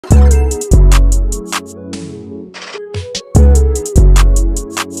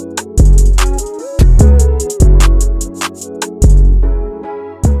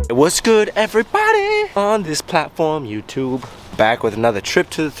What's good, everybody? On this platform, YouTube, back with another trip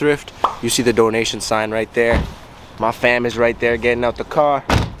to the thrift. You see the donation sign right there. My fam is right there getting out the car.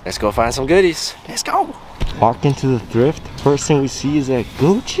 Let's go find some goodies. Let's go. Walk into the thrift. First thing we see is that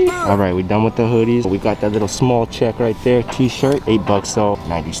Gucci. All right, we're done with the hoodies. We got that little small check right there. T-shirt, $8 though,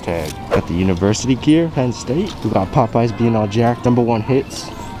 90s tag. Got the university gear, Penn State. We got Popeyes being all jacked. #1 hits.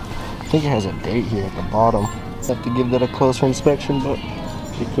 I think it has a date here at the bottom. Have to give that a closer inspection, but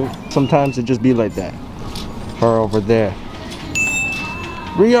pretty cool. Sometimes it just be like that. Her over there.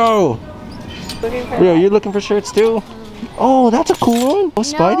 Rio! Rio, you're looking for shirts too? Oh, that's a cool one. Oh,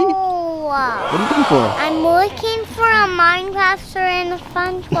 Spidey? No. What are you looking for? I'm looking for a Minecraft shirt and a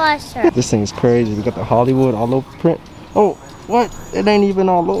SpongeBob shirt. This thing is crazy. We got the Hollywood all over print. Oh, what? It ain't even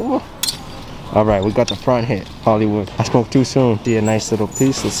all over. All right, we got the front hit, Hollywood. I spoke too soon. See a nice little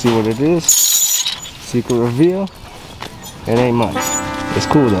piece. Let's see what it is. Secret reveal. It ain't much. It's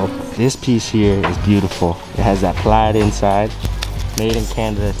cool though. This piece here is beautiful. It has that plaid inside. Made in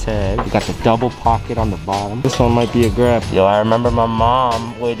Canada tag. We got the double pocket on the bottom. This one might be a grab. Yo, I remember my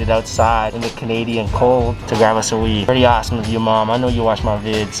mom waited outside in the Canadian cold to grab us a weed. Pretty awesome of you, Mom. I know you watch my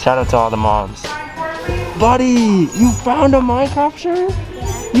vids. Shout out to all the moms. Buddy, you found a Minecraft shirt?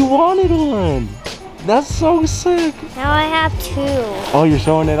 Yeah. You wanted one. That's so sick. Now I have two. Oh, you're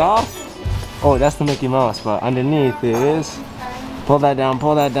showing it off? Oh, that's the Mickey Mouse, but underneath it is. Pull that down,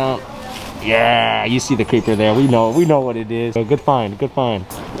 pull that down. Yeah, you see the creeper there. We know what it is. So good find, good find.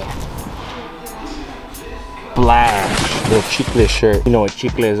 Splash, little chicles shirt. You know what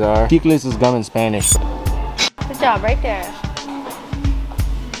chicles are. Chicles is gum in Spanish. Good job, right there.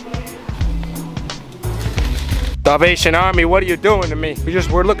 Salvation Army, what are you doing to me?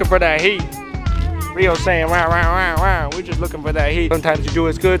 We're looking for that heat. Rio saying, wow, wow, wow, wow. We're just looking for that heat. Sometimes you do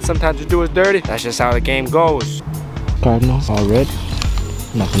as good, sometimes you do as dirty. That's just how the game goes. Cardinals, all red.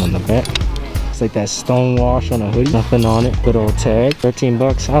 Nothing on the back. It's like that stone wash on a hoodie. Nothing on it. Good old tag. 13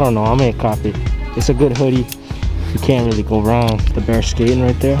 bucks. I don't know. I may copy. It's a good hoodie. You can't really go wrong. The bear skating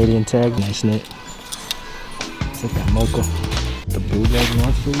right there. Hoodie and tag. Nice knit. It's like that mocha. The bootleg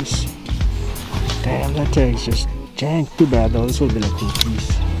North Face. Damn, that tag's just janked. Too bad though. This would have been a cool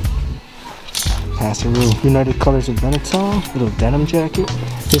piece. Passeroo. United Colors of Benetton. Little denim jacket.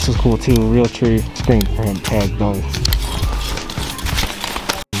 This is cool too. Real tree. Screen print tag though.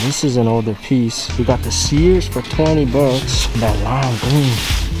 This is an older piece. We got the Sears for 20 bucks. That lime green.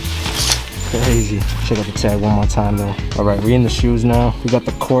 Crazy. Check out the tag one more time though. All right, we're in the shoes now. We got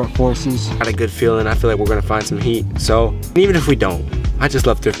the Court Forces. Got a good feeling. I feel like we're gonna find some heat. So even if we don't, I just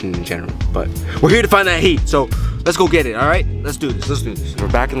love thrifting in general. But we're here to find that heat. So let's go get it, all right? Let's do this, let's do this. We're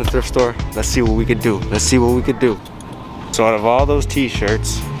back in the thrift store. Let's see what we could do. Let's see what we could do. So out of all those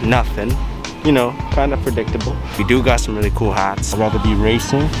t-shirts, nothing. You know, kind of predictable. We do got some really cool hats. I'd rather be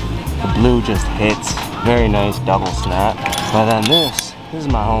racing. The blue just hits. Very nice double snap. But then this is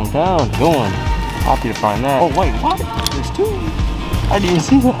my hometown. Going. Happy to find that. Oh wait, what? There's two. I didn't even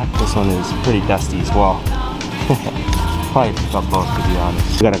see that. This one is pretty dusty as well. Probably pick up both to be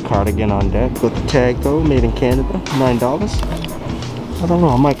honest. We got a cardigan on deck. Got the tag though, made in Canada, $9. I don't know,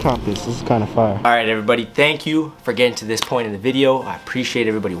 I might cop this. This is kind of fire. All right, everybody, thank you for getting to this point in the video. I appreciate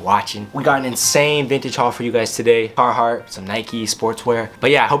everybody watching. We got an insane vintage haul for you guys today. Carhartt, some Nike, sportswear.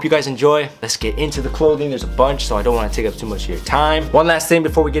 But yeah, I hope you guys enjoy. Let's get into the clothing. There's a bunch, so I don't want to take up too much of your time. One last thing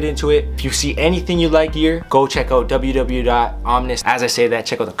before we get into it. If you see anything you like here, go check out www.omnis. As I say that,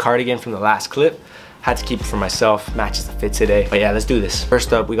 check out the cardigan from the last clip. Had to keep it for myself, matches the fit today. But yeah, let's do this.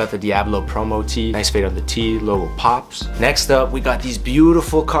 First up, we got the Diablo promo tee. Nice fade on the tee, logo pops. Next up, we got these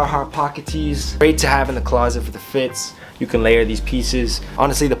beautiful Carhartt pocket tees. Great to have in the closet for the fits. You can layer these pieces.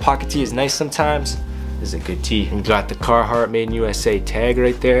 Honestly, the pocket tee is nice sometimes. This is a good tee. We got the Carhartt Made in USA tag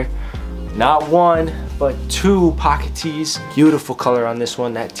right there. Not one, but two pocket tees. Beautiful color on this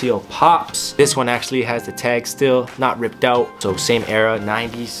one, that teal pops. This one actually has the tag still, not ripped out. So same era,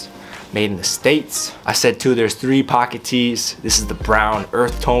 90s. Made in the States. I said too, there's 3 pocket tees. This is the brown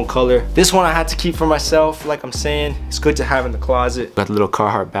earth tone color. This one I had to keep for myself, like I'm saying. It's good to have in the closet. Got the little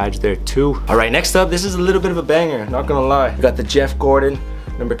Carhartt badge there too. All right, next up, this is a little bit of a banger, not gonna lie. We got the Jeff Gordon,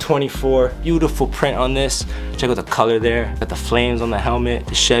 number 24. Beautiful print on this. Check out the color there. Got the flames on the helmet.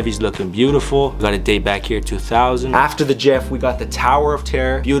 The Chevy's looking beautiful. We got a date back here, 2000. After the Jeff, we got the Tower of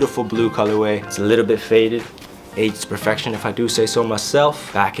Terror. Beautiful blue colorway. It's a little bit faded. Aged to perfection if I do say so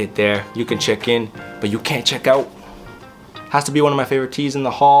myself. Back it there. You can check in, but you can't check out. Has to be one of my favorite tees in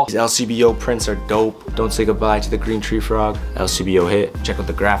the haul. These LCBO prints are dope. Don't say goodbye to the green tree frog. LCBO hit. Check out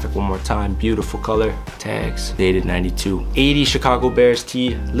the graphic one more time. Beautiful color. Tags. Dated 92. 80 Chicago Bears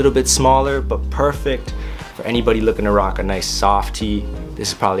tee. A little bit smaller, but perfect. For anybody looking to rock a nice soft tee, this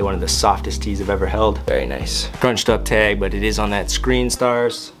is probably one of the softest tees I've ever held. Very nice. Crunched up tag, but it is on that screen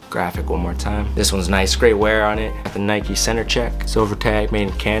stars. Graphic one more time. This one's nice, great wear on it. Got the Nike center check, silver tag, made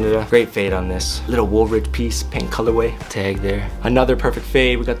in Canada. Great fade on this. Little Woolridge piece, pink colorway, tag there. Another perfect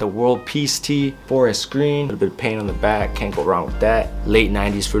fade, we got the World Peace tee, forest green. A little bit of paint on the back, can't go wrong with that. Late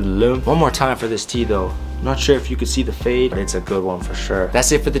 90s Fruit of the Loom. One more time for this tee though. I'm not sure if you could see the fade, but it's a good one for sure.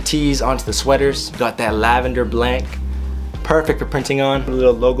 That's it for the tees. Onto the sweaters. Got that lavender blank. Perfect for printing on. A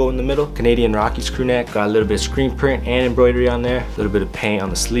little logo in the middle. Canadian Rockies crew neck. Got a little bit of screen print and embroidery on there. A little bit of paint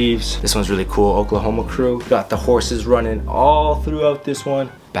on the sleeves. This one's really cool. Oklahoma crew. Got the horses running all throughout this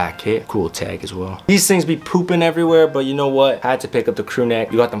one. Back hit, cool tag as well. These things be pooping everywhere, but you know what? Had to pick up the crew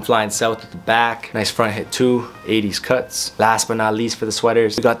neck. You got them flying south at the back. Nice front hit too, 80s cuts. Last but not least for the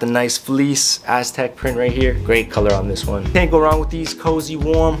sweaters, we got the nice fleece Aztec print right here. Great color on this one. Can't go wrong with these, cozy,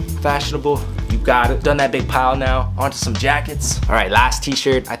 warm, fashionable. You got it. Done that big pile now. Onto some jackets. All right, last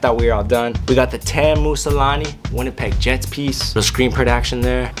t-shirt. I thought we were all done. We got the tan Mussolani Winnipeg Jets piece. Little screen print action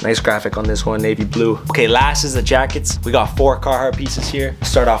there. Nice graphic on this one, navy blue. Okay, last is the jackets. We got 4 Carhartt pieces here.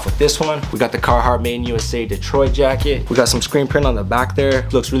 Start off with this one. We got the Carhartt Made in USA Detroit jacket. We got some screen print on the back there.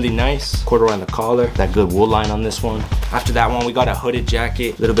 Looks really nice. Corduroy on the collar. That good wool line on this one. After that one, we got a hooded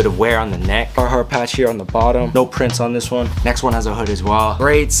jacket. A little bit of wear on the neck. Carhartt patch here on the bottom. No prints on this one. Next one has a hood as well.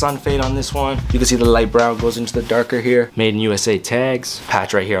 Great sun fade on this one. You can see the light brown goes into the darker here. Made in USA tags.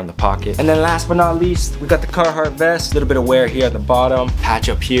 Patch right here on the pocket. And then last but not least, we got the Carhartt vest. A little bit of wear here at the bottom. Patch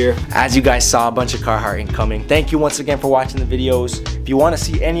up here. As you guys saw, a bunch of Carhartt incoming. Thank you once again for watching the videos. If you want to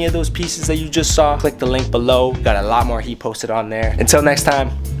see any of those pieces that you just saw, click the link below. Got a lot more heat posted on there. Until next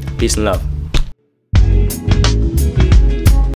time, peace and love.